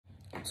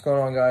What's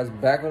going on, guys?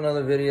 Back with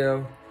another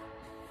video.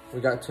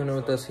 We got Tuna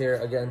with us here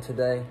again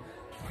today.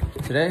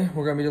 Today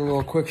we're gonna be doing a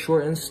little quick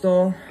short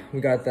install.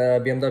 We got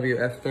the BMW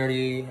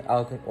F30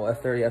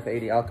 F30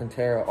 F80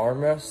 Alcantara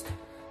armrest.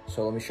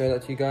 So let me show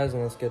that to you guys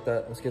and let's get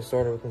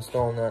started with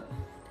installing that.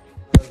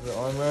 The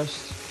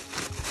armrest.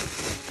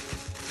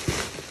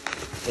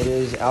 It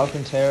is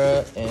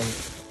Alcantara and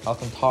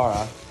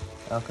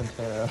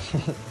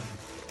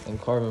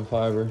carbon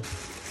fiber.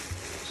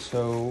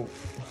 So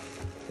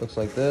looks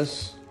like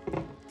this.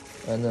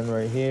 And then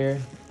right here,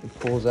 it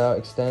pulls out,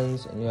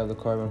 extends, and you have the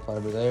carbon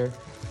fiber there.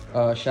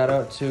 Shout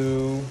out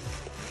to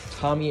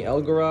Tommy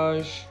L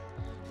Garage.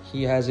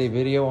 He has a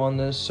video on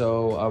this,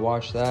 so I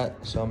watched that.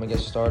 So I'm gonna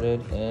get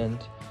started, and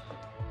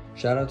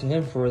shout out to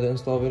him for the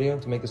install video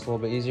to make this a little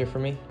bit easier for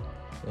me.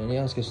 And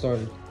yeah, let's get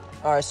started.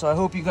 All right, so I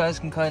hope you guys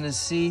can kind of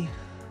see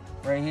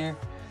right here.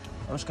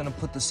 I'm just gonna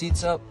put the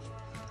seats up.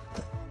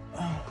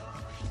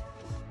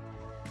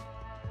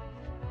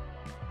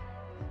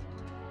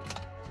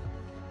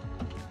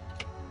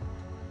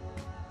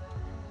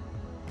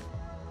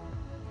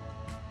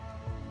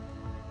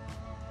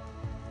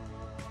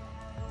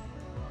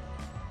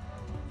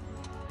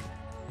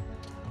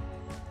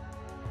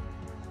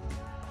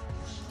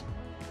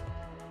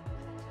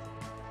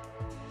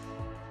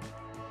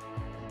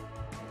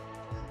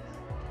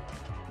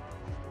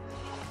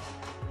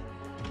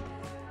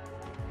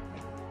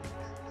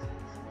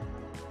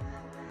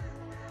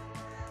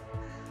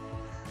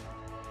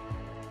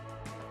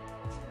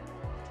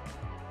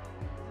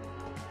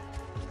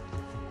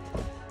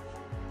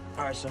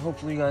 All right, so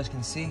hopefully you guys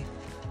can see.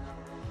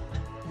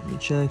 Let me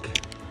check.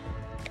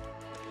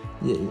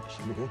 Yeah,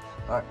 should be good.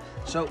 All right,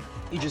 so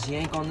you just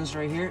yank on this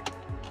right here.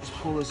 Just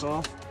pull this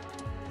off.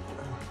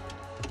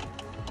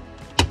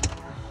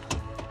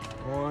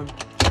 One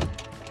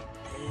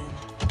and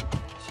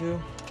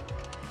two.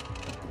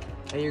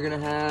 And you're gonna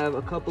have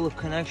a couple of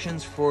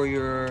connections for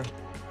your,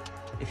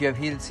 if you have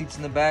heated seats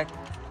in the back,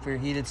 for your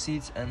heated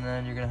seats, and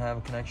then you're gonna have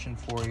a connection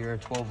for your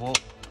 12 volt.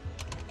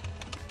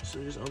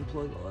 So just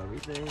unplug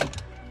everything.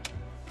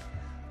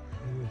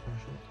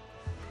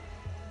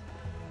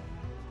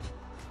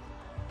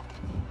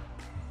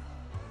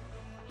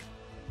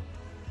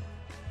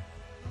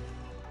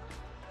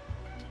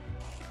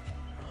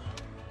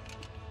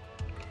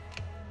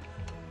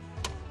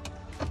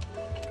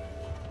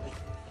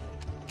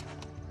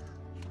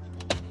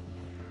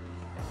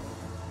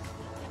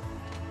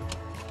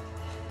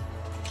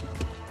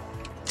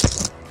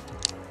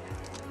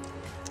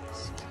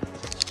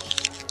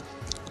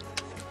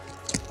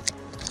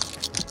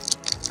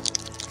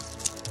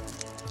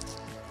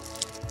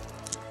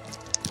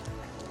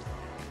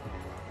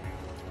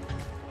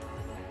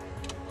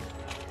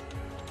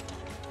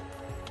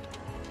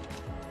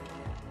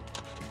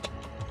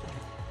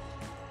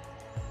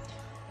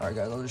 All right,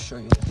 guys, I'll just show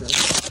you like this.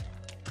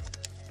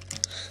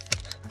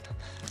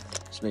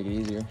 Just make it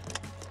easier.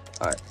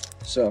 All right,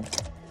 so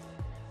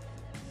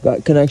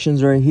got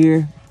connections right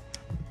here.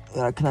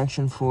 Got a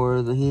connection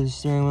for the heated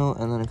steering wheel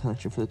and then a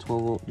connection for the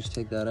 12 volt. Just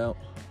take that out.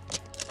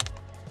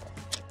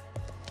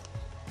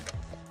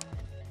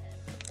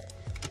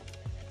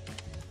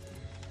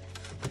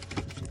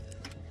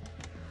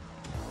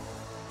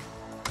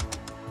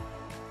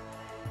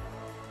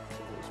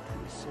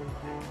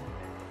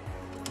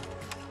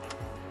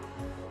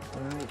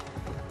 Alright,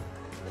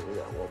 we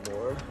got one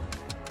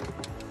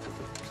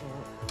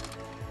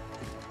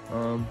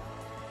more.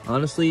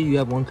 Honestly, you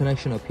have one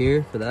connection up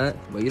here for that,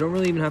 but you don't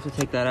really even have to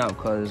take that out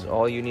because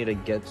all you need to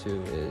get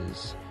to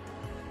is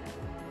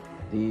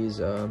these,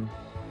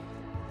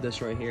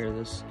 this right here,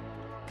 this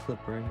clip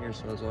right here.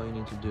 So that's all you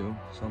need to do.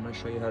 So I'm gonna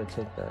show you how to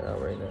take that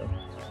out right now.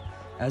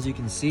 As you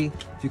can see,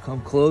 if you come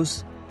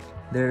close,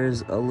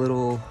 there's a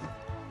little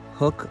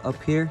hook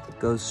up here,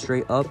 goes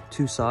straight up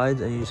two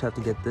sides, and you just have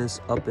to get this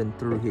up and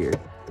through here.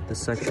 This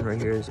section right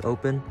here is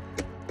open.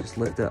 Just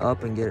lift it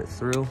up and get it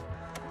through.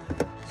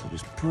 So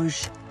just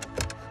push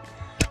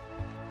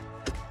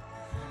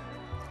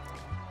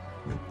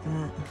like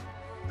that.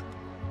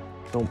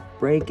 Don't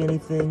break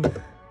anything.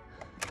 There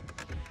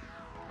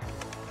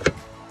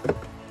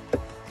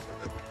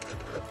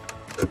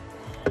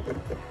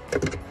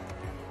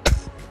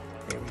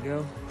we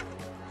go.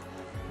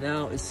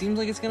 Now it seems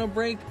like it's gonna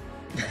break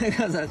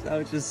because that's how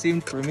it just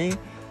seemed for me,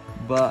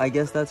 but I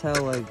guess that's how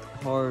like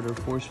hard or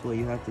forcefully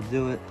you have to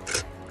do it.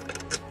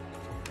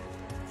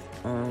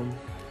 I don't know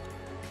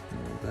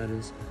what that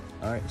is.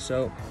 All right,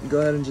 so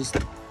go ahead and just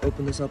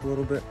open this up a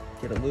little bit,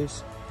 get it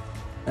loose,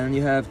 and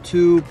you have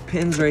two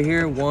pins right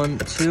here, 1,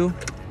 2.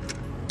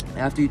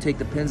 After you take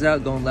the pins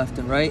out, going left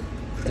and right,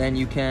 then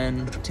you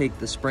can take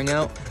the spring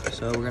out.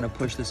 So we're gonna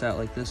push this out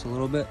like this a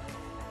little bit.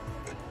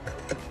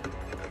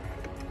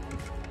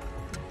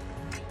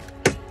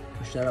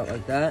 That out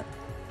like that.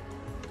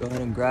 Go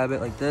ahead and grab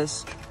it like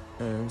this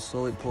and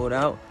slowly pull it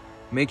out.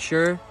 Make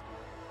sure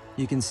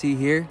you can see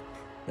here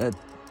that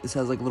this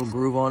has like a little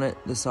groove on it.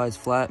 This side's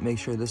flat. Make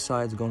sure this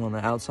side's going on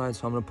the outside.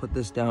 So I'm gonna put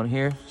this down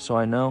here so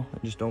I know,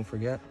 and just don't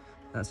forget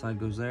that side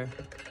goes there.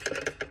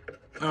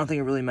 I don't think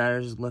it really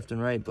matters left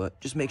and right, but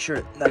just make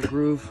sure that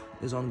groove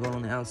is going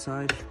on the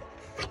outside.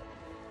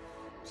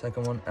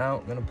 Second one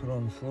out, I'm gonna put it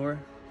on the floor.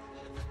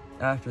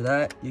 After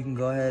that, you can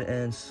go ahead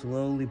and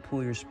slowly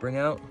pull your spring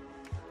out.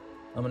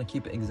 I'm gonna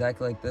keep it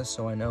exactly like this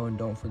so I know and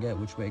don't forget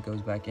which way it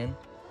goes back in.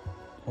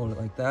 Hold it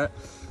like that.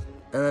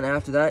 And then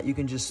after that, you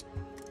can just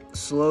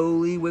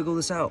slowly wiggle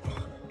this out.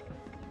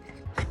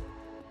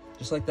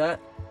 Just like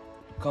that.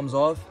 Comes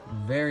off,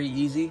 very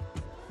easy.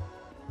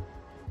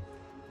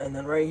 And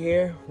then right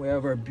here, we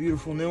have our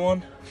beautiful new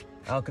one,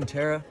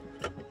 Alcantara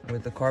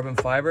with the carbon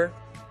fiber.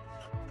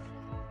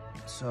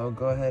 So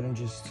go ahead and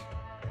just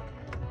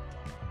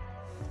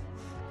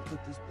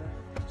put this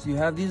back. So you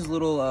have these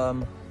little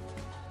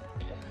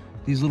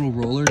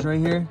rollers right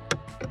here,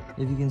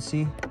 if you can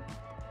see,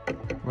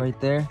 right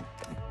there.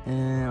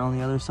 And on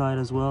the other side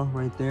as well,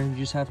 right there. You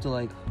just have to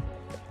like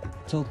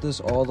tilt this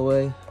all the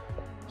way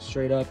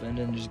straight up and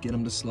then just get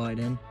them to slide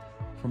in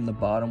from the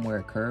bottom where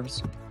it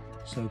curves.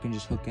 So it can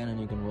just hook in and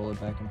you can roll it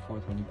back and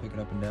forth when you pick it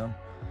up and down.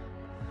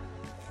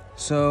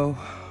 So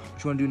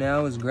what you want to do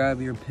now is grab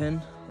your pin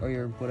or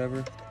your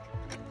whatever,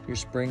 your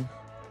spring.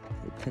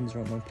 My pins are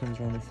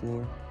on the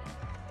floor.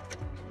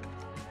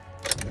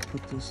 I'm gonna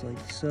put this like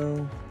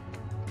so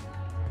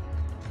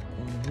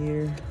on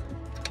here.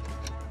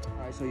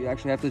 All right, so you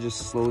actually have to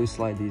just slowly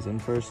slide these in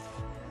first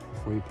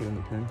before you put in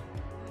the pin.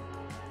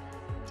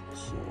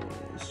 So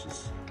let's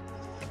just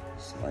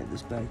slide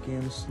this back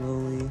in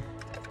slowly.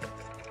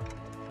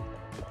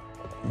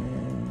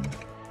 And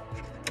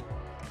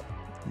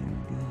there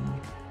we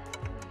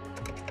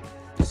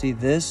go. See,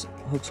 this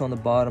hooks on the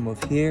bottom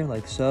of here,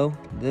 like so.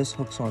 This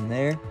hooks on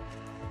there.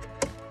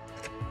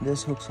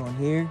 This hooks on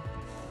here.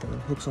 And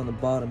it hooks on the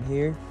bottom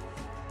here,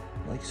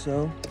 like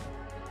so.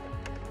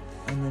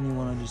 And then you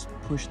want to just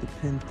push the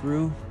pin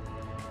through.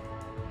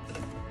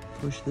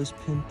 Push this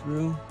pin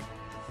through.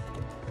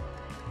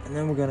 And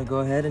then we're gonna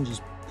go ahead and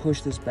just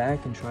push this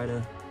back and try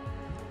to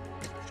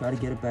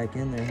get it back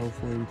in there.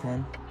 Hopefully we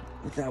can,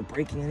 without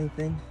breaking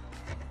anything.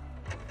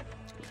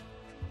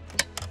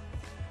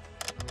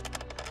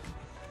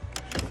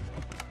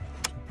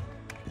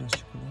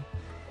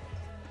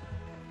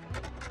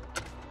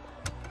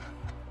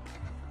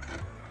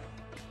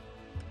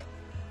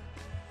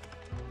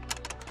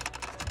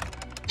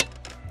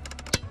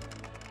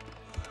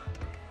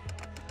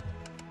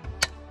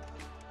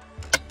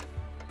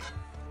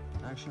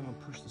 Actually, I'm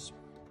gonna push this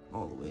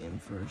all the way in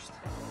first.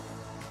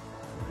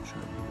 I'm gonna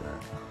try to do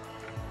that.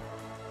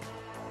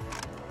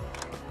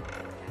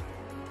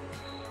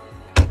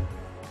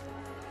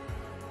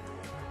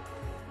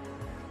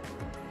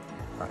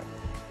 Alright.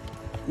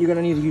 You're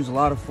gonna need to use a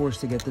lot of force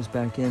to get this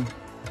back in.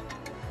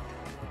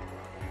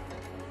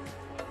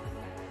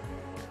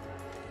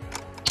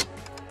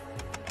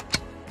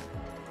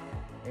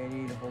 And you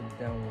need to hold it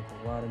down with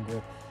a lot of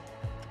grip.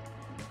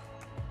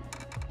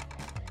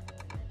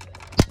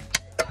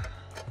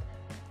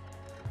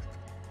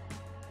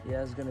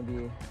 Yeah, it's gonna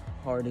be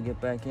hard to get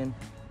back in.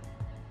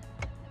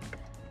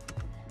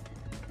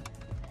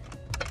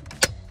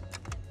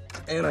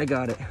 And I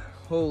got it.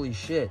 Holy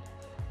shit.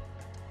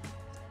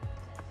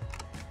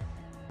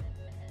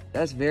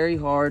 That's very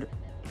hard,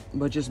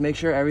 but just make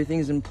sure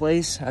everything's in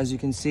place, as you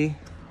can see.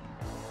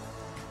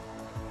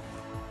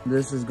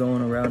 This is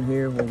going around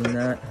here, holding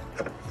that.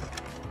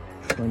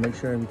 Just wanna make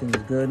sure everything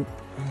is good.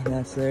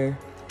 That's there.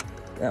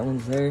 That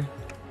one's there.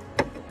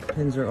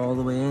 Pins are all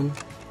the way in.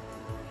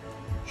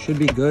 Should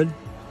be good.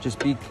 Just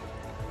be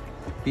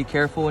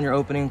careful when you're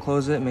opening and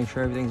close it. Make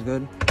sure everything's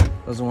good.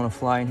 Doesn't want to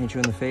fly and hit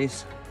you in the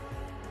face.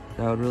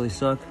 That would really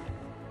suck.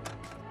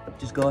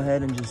 Just go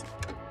ahead and just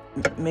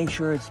make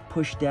sure it's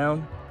pushed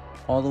down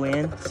all the way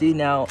in. See,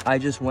 now I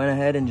just went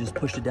ahead and just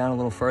pushed it down a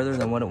little further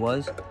than what it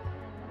was.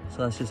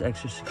 So that's just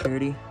extra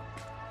security,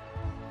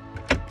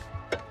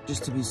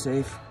 just to be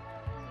safe.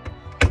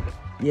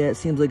 Yeah, it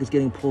seems like it's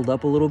getting pulled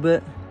up a little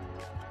bit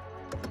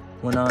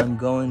when I'm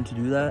going to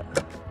do that.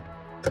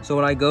 So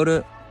when I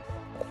go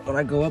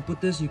up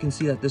with this, you can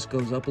see that this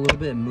goes up a little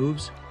bit and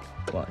moves.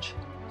 Watch.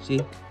 See?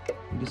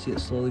 You can see it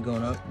slowly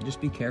going up. Just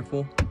be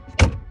careful.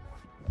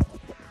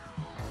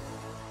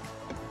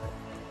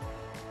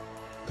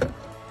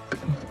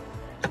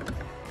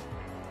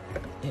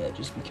 Yeah,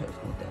 just be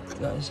careful with that,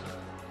 guys.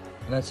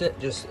 And that's it.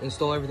 Just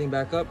install everything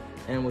back up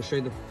and we'll show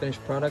you the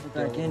finished product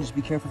back in. Just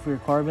be careful for your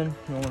carbon.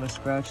 You don't want to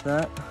scratch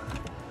that.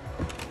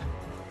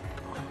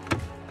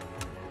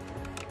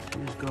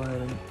 Just go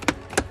ahead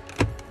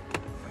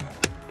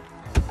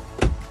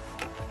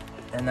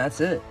and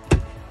that's it.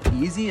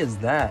 Easy as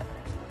that.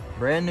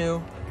 Brand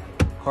new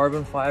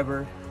carbon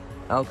fiber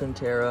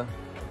Alcantara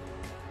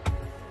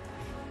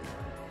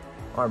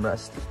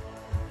armrest.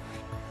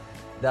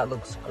 That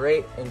looks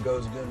great and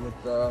goes good with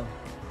the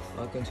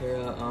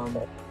Alcantara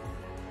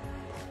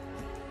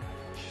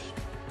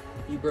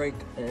e-brake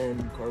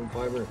and carbon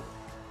fiber.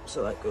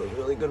 So that goes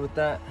really good with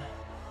that.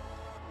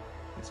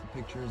 Get some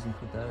pictures and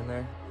put that in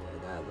there.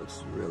 Yeah, that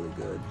looks really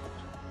good.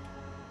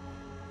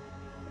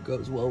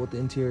 Goes well with the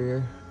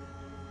interior.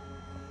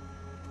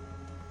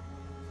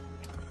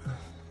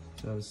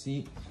 So have a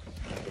seat.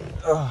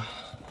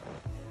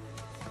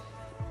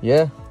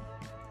 yeah,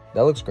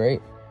 that looks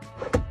great.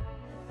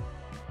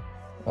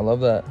 I love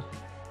that.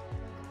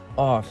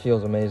 Oh, it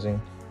feels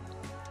amazing.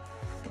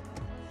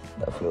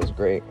 That feels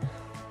great.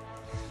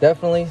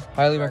 Definitely,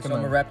 highly recommend. So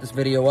I'm gonna wrap this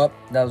video up.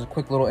 That was a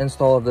quick little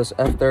install of this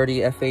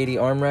F30, F80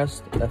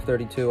 armrest,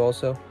 F32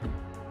 also,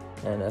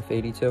 and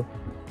F82.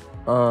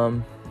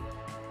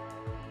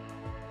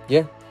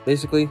 Yeah,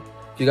 basically,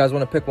 if you guys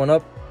want to pick one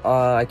up,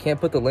 I can't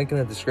put the link in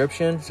the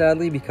description,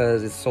 sadly,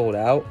 because it's sold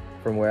out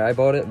from where I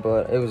bought it,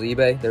 but it was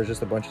eBay. There's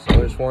just a bunch of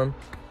sellers for them.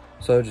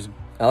 So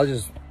I'll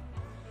just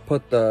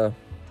put the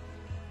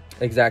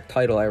exact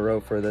title I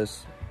wrote for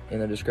this in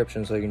the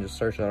description, so you can just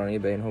search that on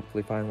eBay and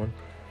hopefully find one.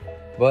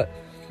 But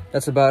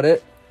that's about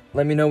it.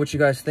 Let me know what you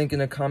guys think in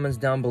the comments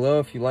down below.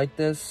 If you like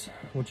this,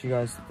 what you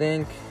guys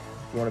think,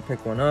 if you want to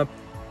pick one up.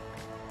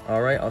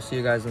 All right, I'll see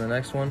you guys in the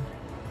next one.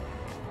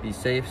 Be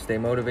safe, stay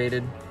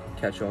motivated.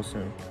 Catch y'all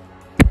soon.